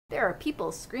There are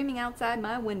people screaming outside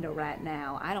my window right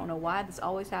now. I don't know why this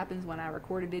always happens when I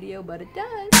record a video, but it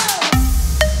does.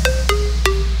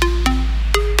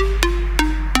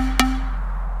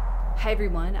 Hi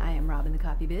everyone, I am Robyn the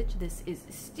Copy Bitch. This is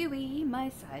Stewie, my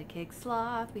sidekick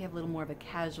sloth. We have a little more of a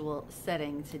casual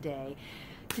setting today.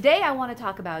 Today I want to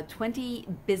talk about 20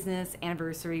 business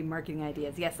anniversary marketing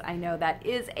ideas. Yes, I know that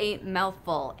is a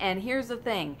mouthful. And here's the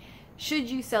thing.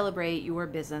 Should you celebrate your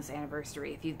business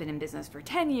anniversary? If you've been in business for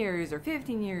 10 years or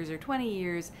 15 years or 20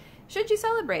 years, should you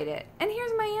celebrate it? And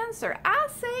here's my answer. I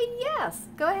say yes.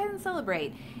 Go ahead and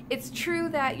celebrate. It's true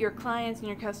that your clients and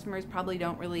your customers probably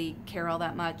don't really care all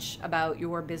that much about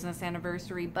your business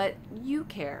anniversary, but you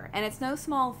care. And it's no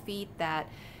small feat that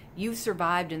you've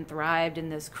survived and thrived in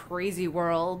this crazy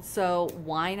world, so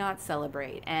why not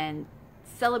celebrate? And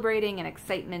celebrating and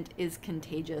excitement is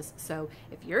contagious. So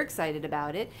if you're excited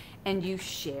about it and you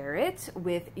share it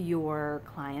with your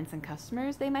clients and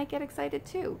customers, they might get excited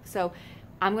too. So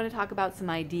I'm going to talk about some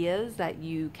ideas that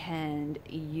you can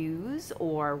use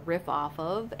or riff off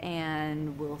of,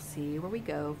 and we'll see where we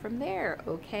go from there.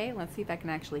 Okay, let's see if I can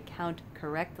actually count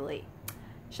correctly.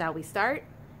 Shall we start?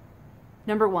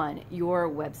 Number one, your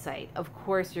website. Of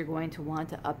course, you're going to want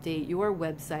to update your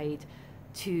website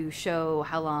to show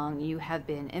how long you have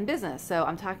been in business. So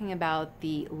I'm talking about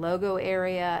the logo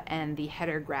area and the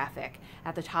header graphic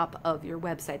at the top of your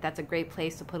website. That's a great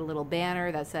place to put a little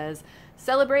banner that says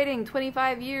celebrating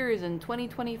 25 years in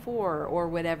 2024 or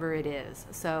whatever it is.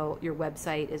 So your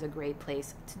website is a great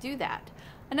place to do that.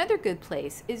 Another good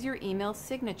place is your email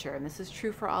signature, and this is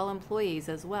true for all employees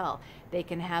as well. They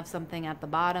can have something at the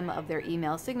bottom of their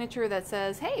email signature that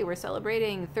says, hey, we're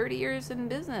celebrating 30 years in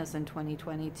business in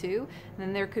 2022, and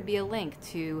then there could be a link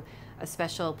to a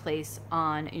special place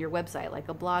on your website, like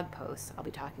a blog post. I'll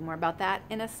be talking more about that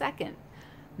in a second.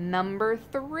 Number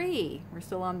three, we're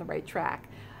still on the right track.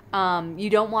 You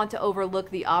don't want to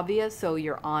overlook the obvious, so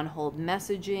your on-hold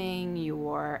messaging,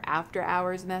 your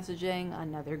after-hours messaging,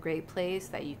 another great place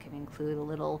that you can include a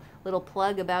little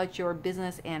plug about your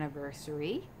business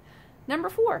anniversary. Number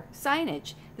four,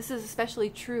 signage. This is especially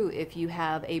true if you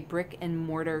have a brick and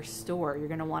mortar store. You're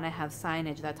going to want to have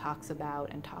signage that talks about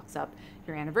and talks up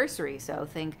your anniversary. So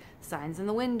think signs in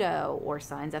the window or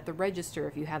signs at the register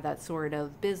if you have that sort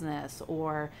of business,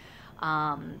 or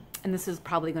and this is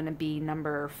probably going to be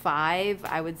number five,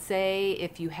 I would say.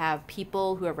 If you have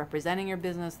people who are representing your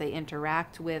business, they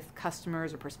interact with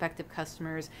customers or prospective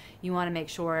customers, you want to make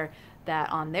sure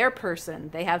that on their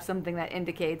person they have something that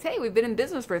indicates, hey, we've been in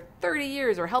business for 30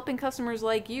 years or helping customers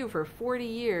like you for 40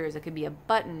 years. It could be a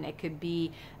button, it could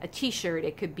be a t-shirt,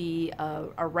 it could be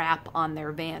a wrap on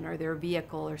their van or their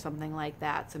vehicle or something like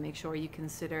that. So make sure you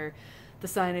consider the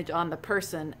signage on the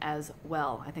person as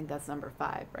well. I think that's number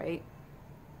five, right?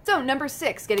 So number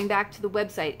six, getting back to the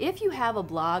website. If you have a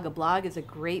blog is a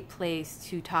great place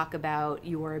to talk about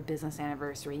your business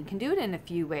anniversary. You can do it in a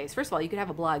few ways. First of all, you could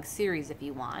have a blog series if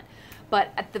you want, but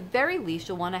at the very least,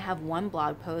 you'll want to have one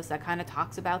blog post that kind of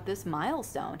talks about this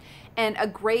milestone. And a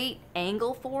great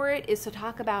angle for it is to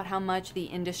talk about how much the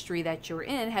industry that you're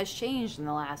in has changed in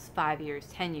the last 5 years,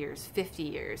 10 years, 50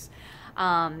 years.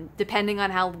 Depending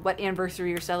on what anniversary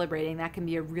you're celebrating, that can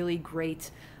be a really great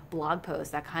blog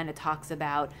post that kind of talks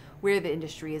about where the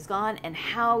industry has gone and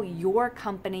how your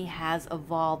company has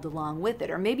evolved along with it.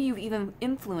 Or maybe you've even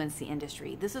influenced the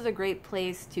industry. This is a great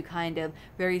place to kind of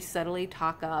very subtly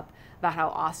talk up about how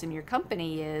awesome your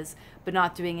company is, but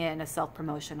not doing it in a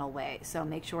self-promotional way. So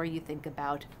make sure you think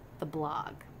about the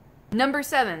blog. Number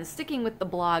seven, sticking with the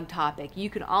blog topic, you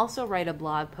can also write a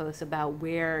blog post about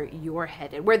where you're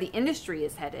headed, where the industry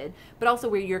is headed, but also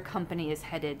where your company is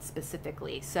headed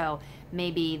specifically. So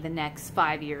maybe the next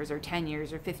 5 years or 10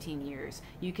 years or 15 years.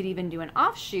 You could even do an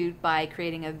offshoot by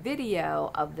creating a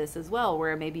video of this as well,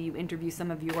 where maybe you interview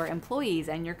some of your employees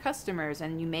and your customers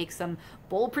and you make some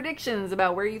bold predictions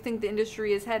about where you think the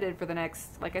industry is headed for the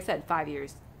next, like I said, 5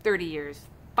 years, 30 years,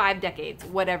 5 decades,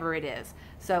 whatever it is.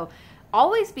 So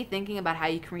always be thinking about how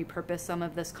you can repurpose some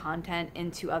of this content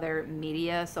into other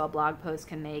media. So a blog post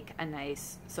can make a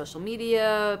nice social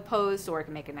media post, or it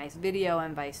can make a nice video,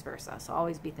 and vice versa. So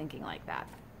always be thinking like that.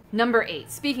 Number eight,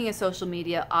 speaking of social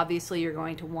media, obviously you're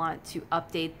going to want to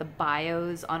update the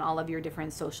bios on all of your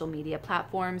different social media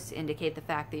platforms to indicate the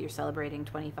fact that you're celebrating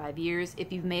 25 years.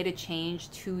 If you've made a change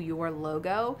to your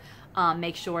logo,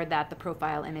 make sure that the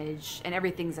profile image and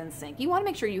everything's in sync. You want to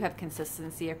make sure you have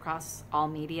consistency across all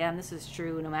media, and this is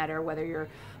true no matter whether you're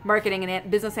marketing a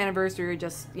business anniversary or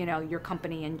just, you know, your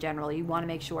company in general. You want to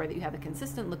make sure that you have a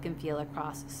consistent look and feel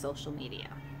across social media.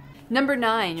 Number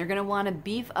 9, you're going to want to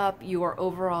beef up your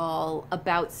overall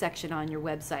about section on your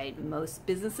website. Most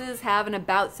businesses have an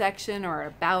about section or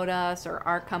about us or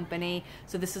our company.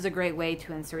 So this is a great way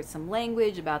to insert some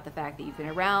language about the fact that you've been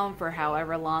around for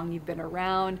however long you've been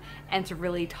around and to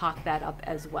really talk that up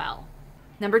as well.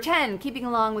 Number 10, keeping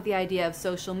along with the idea of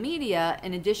social media,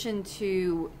 in addition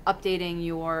to updating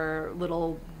your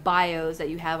little bios that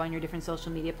you have on your different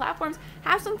social media platforms,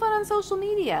 have some fun on social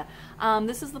media.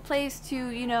 This is the place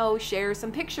to, share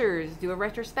some pictures, do a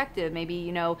retrospective,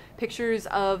 maybe, pictures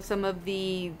of some of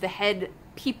the head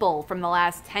people from the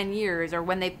last 10 years or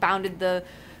when they founded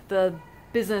the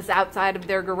business outside of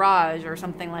their garage or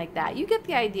something like that. You get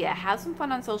the idea. Have some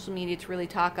fun on social media to really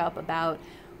talk up about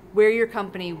where your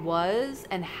company was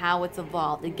and how it's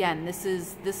evolved. Again, this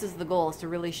is the goal, is to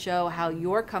really show how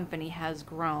your company has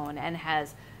grown and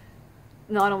has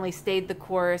not only stayed the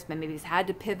course, but maybe it's had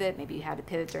to pivot. Maybe you had to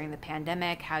pivot during the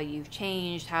pandemic, how you've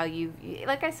changed,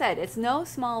 like I said, it's no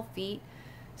small feat,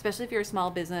 especially if you're a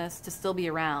small business, to still be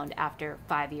around after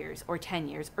 5 years or 10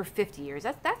 years or 50 years.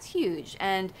 That's huge,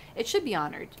 and it should be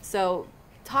honored. So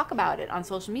talk about it on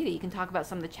social media. You can talk about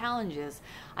some of the challenges.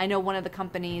 I know one of the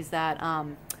companies that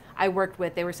I worked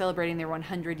with, they were celebrating their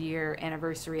 100-year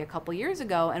anniversary a couple years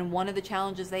ago, and one of the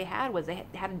challenges they had was they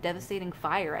had a devastating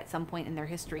fire at some point in their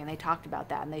history, and they talked about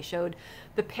that, and they showed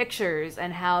the pictures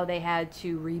and how they had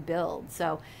to rebuild.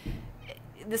 So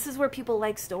this is where people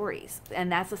like stories,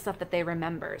 and that's the stuff that they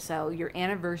remember. So your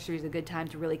anniversary is a good time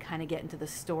to really kind of get into the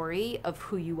story of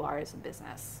who you are as a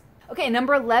business. Okay,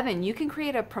 number 11, you can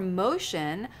create a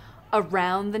promotion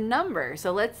around the number.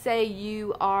 So let's say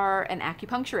you are an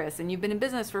acupuncturist and you've been in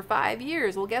business for 5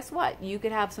 years. Well, guess what? You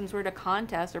could have some sort of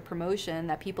contest or promotion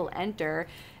that people enter,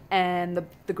 and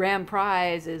the grand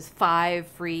prize is 5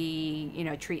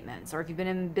 free, treatments. Or if you've been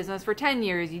in business for 10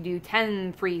 years, you do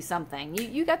 10 free something.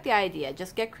 You got the idea.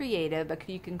 Just get creative, but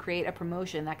you can create a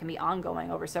promotion that can be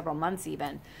ongoing over several months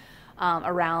even,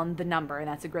 around the number. And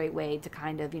that's a great way to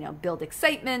kind of, build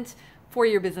excitement for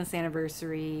your business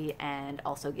anniversary and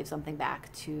also give something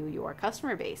back to your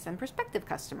customer base and prospective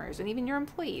customers and even your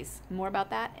employees. More about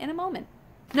that in a moment.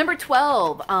 Number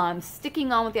 12,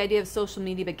 sticking on with the idea of social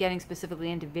media, but getting specifically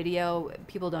into video.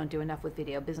 People don't do enough with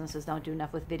video. Businesses don't do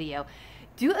enough with video.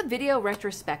 Do a video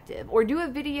retrospective or do a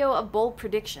video of bold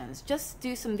predictions. Just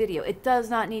do some video. It does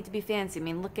not need to be fancy. I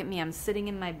mean, look at me. I'm sitting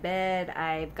in my bed.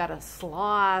 I've got a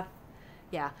sloth.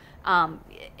 Yeah.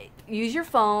 Use your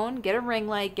phone, get a ring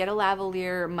light, get a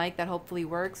lavalier mic that hopefully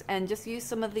works, and just use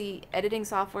some of the editing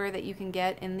software that you can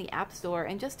get in the App Store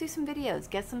and just do some videos.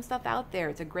 Get some stuff out there.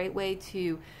 It's a great way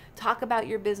to talk about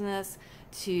your business,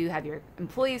 to have your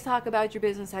employees talk about your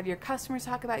business, have your customers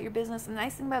talk about your business. And the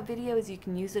nice thing about video is you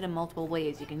can use it in multiple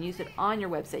ways. You can use it on your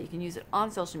website. You can use it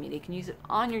on social media. You can use it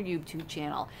on your YouTube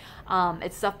channel.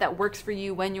 It's stuff that works for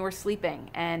you when you're sleeping,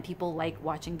 and people like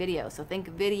watching video. So think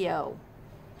video.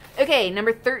 Okay,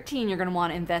 number 13, you're going to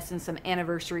want to invest in some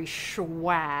anniversary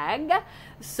swag.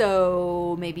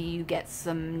 So maybe you get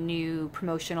some new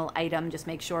promotional item. Just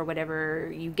make sure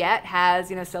whatever you get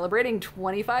has, celebrating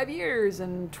 25 years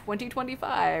in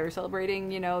 2025 or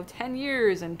celebrating, 10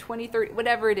 years in 2030,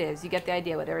 whatever it is. You get the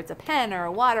idea, whether it's a pen or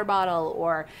a water bottle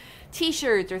or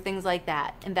t-shirts or things like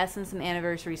that. Invest in some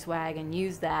anniversary swag and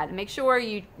use that. And make sure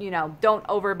you don't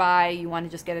overbuy. You want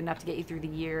to just get enough to get you through the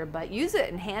year, but use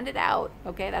it and hand it out.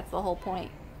 Okay, that's the whole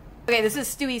point. Okay, this is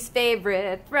Stewie's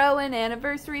favorite. Throw an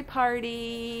anniversary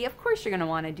party. Of course you're going to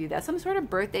want to do that. Some sort of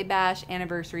birthday bash,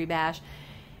 anniversary bash.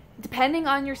 Depending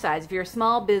on your size, if you're a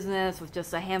small business with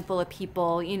just a handful of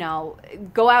people,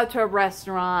 go out to a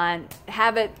restaurant,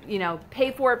 have it,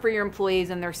 pay for it for your employees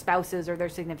and their spouses or their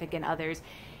significant others.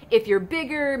 If you're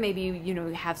bigger, maybe you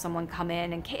have someone come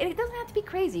in and cater. It doesn't have to be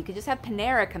crazy. You could just have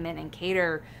Panera come in and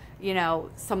cater,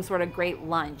 some sort of great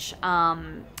lunch.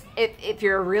 If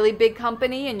you're a really big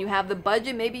company and you have the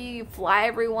budget, maybe you fly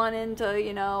everyone into,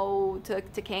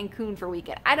 to Cancun for a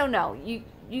weekend. I don't know.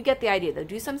 You get the idea, though.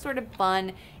 Do some sort of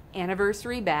fun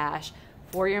anniversary bash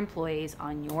for your employees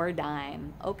on your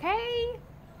dime. Okay?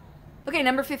 Okay,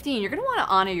 number 15, you're going to want to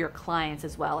honor your clients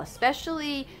as well,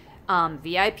 especially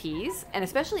VIPs, and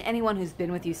especially anyone who's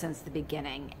been with you since the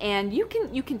beginning. And you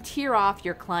can tier off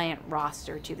your client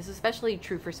roster too. This is especially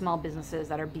true for small businesses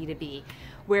that are B2B,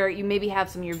 where you maybe have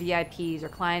some of your VIPs or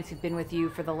clients who've been with you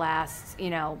for the last,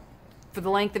 for the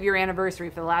length of your anniversary,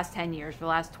 for the last 10 years, for the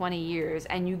last 20 years,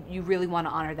 and you really want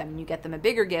to honor them, and you get them a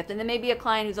bigger gift. And then maybe a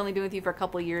client who's only been with you for a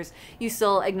couple of years, you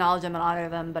still acknowledge them and honor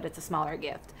them, but it's a smaller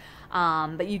gift.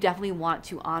 But you definitely want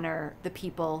to honor the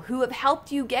people who have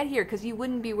helped you get here, because you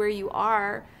wouldn't be where you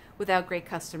are without great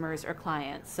customers or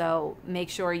clients. So make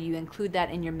sure you include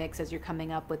that in your mix as you're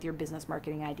coming up with your business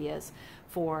marketing ideas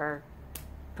for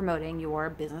promoting your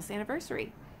business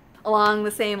anniversary. Along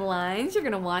the same lines, you're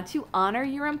going to want to honor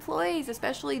your employees,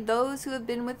 especially those who have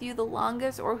been with you the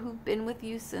longest or who've been with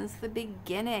you since the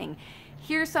beginning.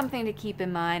 Here's something to keep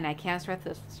in mind. I can't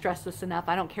stress this enough.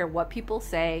 I don't care what people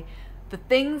say. The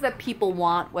things that people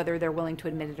want, whether they're willing to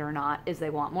admit it or not, is they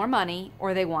want more money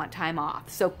or they want time off.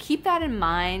 So keep that in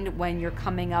mind when you're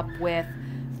coming up with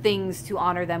things to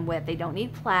honor them with. They don't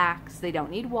need plaques. They don't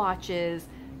need watches.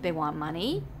 They want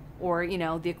money, or,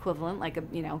 the equivalent, like a,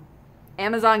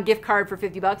 Amazon gift card for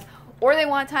 $50, or they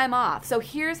want time off. So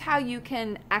here's how you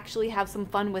can actually have some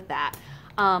fun with that.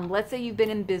 Let's say you've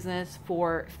been in business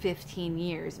for 15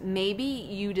 years. Maybe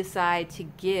you decide to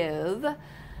give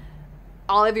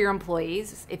all of your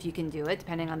employees, if you can do it,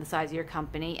 depending on the size of your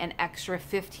company, an extra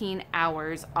 15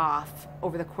 hours off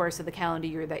over the course of the calendar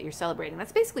year that you're celebrating.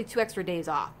 That's basically 2 extra days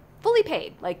off, fully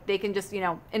paid. Like they can just,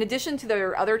 in addition to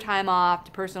their other time off,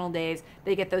 to personal days,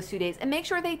 they get those 2 days, and make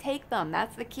sure they take them.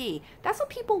 That's the key. That's what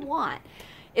people want.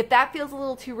 If that feels a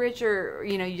little too rich, or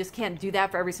you just can't do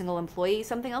that for every single employee,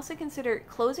 something else to consider: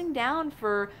 closing down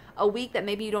for a week that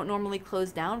maybe you don't normally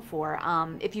close down for.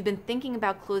 If you've been thinking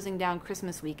about closing down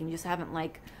Christmas week and you just haven't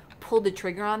pulled the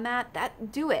trigger on that,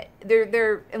 do it.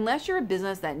 Unless you're a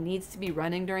business that needs to be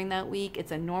running during that week,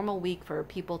 it's a normal week for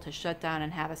people to shut down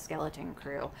and have a skeleton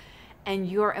crew. And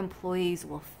your employees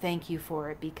will thank you for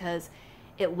it, because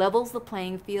it levels the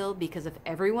playing field. Because if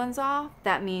everyone's off,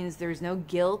 that means there's no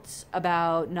guilt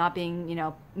about not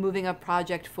being, moving a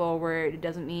project forward. It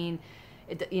doesn't mean,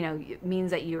 it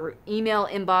means that your email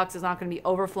inbox is not going to be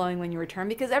overflowing when you return,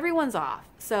 because everyone's off.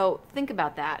 So think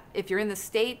about that. If you're in the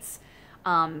States,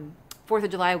 4th of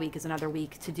July week is another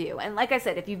week to do. And like I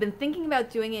said, if you've been thinking about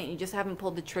doing it and you just haven't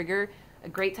pulled the trigger, a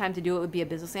great time to do it would be a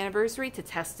business anniversary, to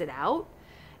test it out.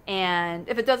 And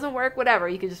if it doesn't work, whatever,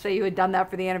 you could just say you had done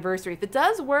that for the anniversary. If it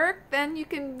does work, then you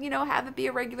can, have it be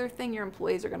a regular thing. Your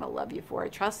employees are going to love you for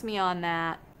it. Trust me on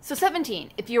that. So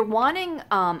 17, if you're wanting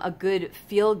a good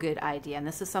feel-good idea, and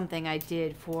this is something I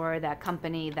did for that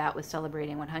company that was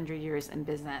celebrating 100 years in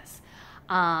business,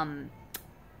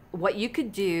 what you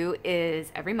could do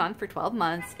is every month for 12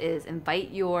 months is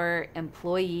invite your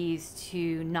employees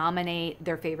to nominate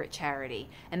their favorite charity.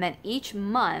 And then each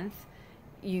month,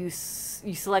 you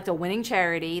select a winning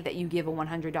charity that you give a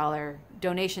 $100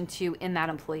 donation to in that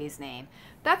employee's name.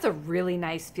 That's a really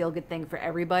nice feel-good thing for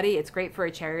everybody. It's great for a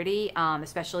charity,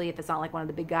 especially if it's not like one of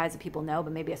the big guys that people know,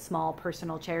 but maybe a small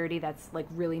personal charity that's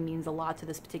really means a lot to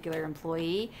this particular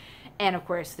employee. And of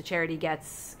course, the charity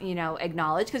gets,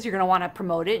 acknowledged, because you're going to want to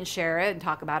promote it and share it and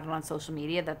talk about it on social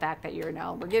media. The fact that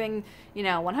we're giving,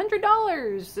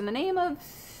 $100 in the name of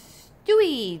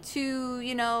Stewie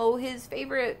to, his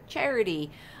favorite charity.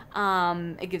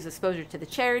 It gives exposure to the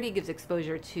charity, gives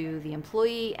exposure to the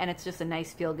employee, and it's just a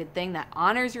nice feel-good thing that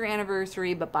honors your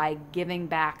anniversary, but by giving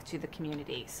back to the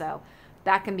community. So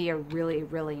that can be a really,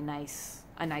 really nice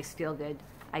feel-good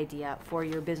idea for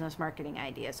your business marketing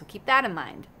idea. So keep that in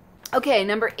mind. Okay,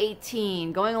 number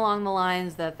 18, going along the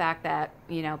lines, the fact that,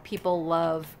 people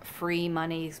love free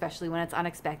money, especially when it's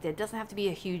unexpected. It doesn't have to be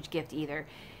a huge gift either.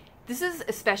 This is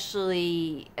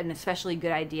especially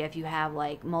good idea if you have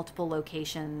multiple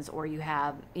locations, or you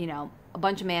have, a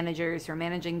bunch of managers who are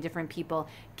managing different people.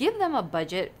 Give them a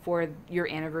budget for your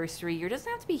anniversary year. It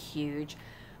doesn't have to be huge.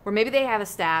 Where maybe they have a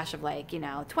stash of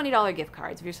 $20 gift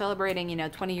cards. If you're celebrating,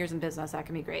 20 years in business, that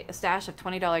can be great. A stash of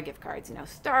 $20 gift cards,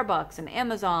 Starbucks and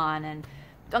Amazon and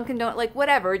Dunkin' Donuts,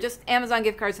 whatever, just Amazon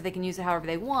gift cards so they can use it however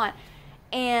they want.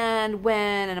 And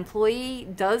when an employee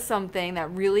does something that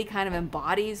really kind of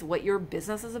embodies what your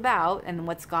business is about and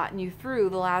what's gotten you through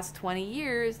the last 20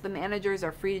 years, the managers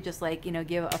are free to just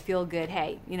give a feel good,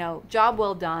 hey, job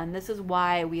well done. This is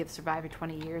why we have survived for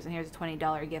 20 years, and here's a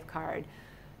 $20 gift card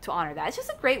to honor that. It's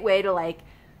just a great way to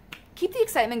keep the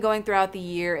excitement going throughout the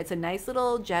year. It's a nice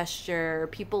little gesture.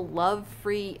 People love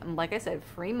free, like I said,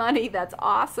 free money. That's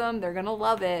awesome. They're going to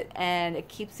love it. And it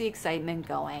keeps the excitement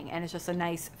going. And it's just a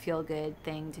nice feel-good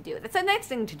thing to do. It's a nice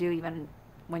thing to do even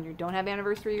when you don't have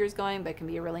anniversary years going, but it can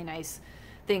be a really nice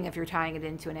thing if you're tying it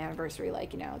into an anniversary,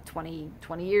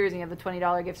 20 years and you have the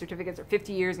 $20 gift certificates, or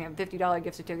 50 years and you have $50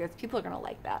 gift certificates. People are going to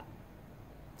like that.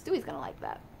 Stewie's going to like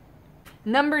that.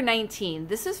 Number 19,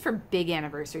 this is for big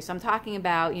anniversaries. So I'm talking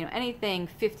about, anything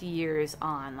 50 years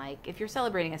on. If you're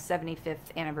celebrating a 75th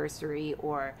anniversary,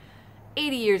 or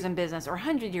 80 years in business, or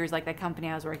 100 years like that company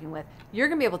I was working with, you're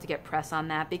going to be able to get press on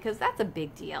that, because that's a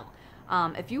big deal.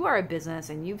 If you are a business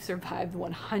and you've survived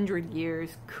 100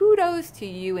 years, kudos to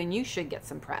you, and you should get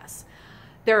some press.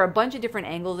 There are a bunch of different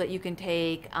angles that you can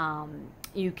take.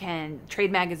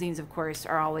 Trade magazines, of course,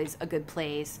 are always a good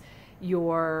place.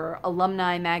 Your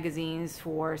alumni magazines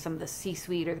for some of the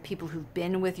C-suite or the people who've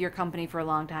been with your company for a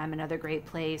long time, another great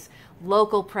place.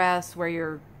 Local press, where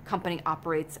your company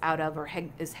operates out of or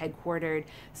is headquartered.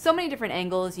 So many different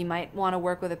angles. You might want to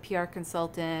work with a PR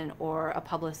consultant or a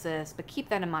publicist, but keep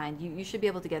that in mind. You should be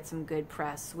able to get some good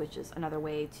press, which is another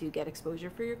way to get exposure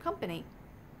for your company.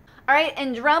 All right,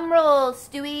 and drum roll,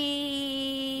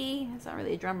 Stewie. It's not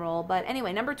really a drum roll, but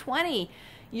anyway, number 20,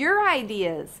 your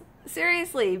ideas.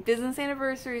 Seriously, business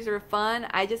anniversaries are fun.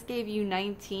 I just gave you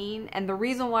 19, and the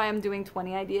reason why I'm doing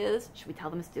 20 ideas, should we tell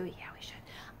them, Stewie? Yeah, we should.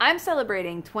 I'm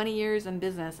celebrating 20 years in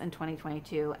business in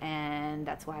 2022, and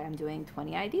that's why I'm doing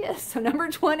 20 ideas. So number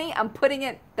 20, I'm putting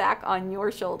it back on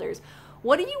your shoulders.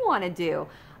 What do you want to do?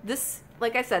 This,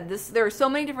 like I said, there are so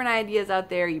many different ideas out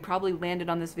there. You probably landed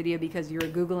on this video because you're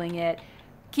Googling it.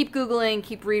 Keep Googling,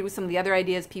 keep reading with some of the other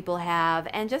ideas people have,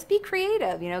 and just be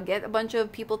creative. Get a bunch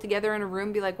of people together in a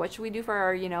room, be like, what should we do for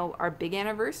our, our big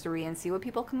anniversary, and see what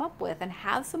people come up with, and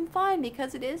have some fun,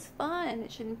 because it is fun.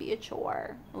 It shouldn't be a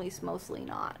chore, at least mostly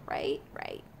not, right?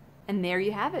 Right. And there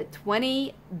you have it,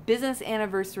 20 business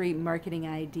anniversary marketing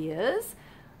ideas.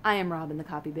 I am Robyn the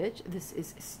Copy Bitch. This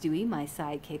is Stewie, my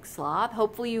sidekick sloth.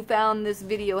 Hopefully you found this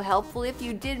video helpful. If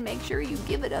you did, make sure you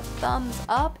give it a thumbs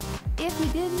up. If you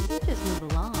didn't, just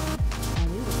move along.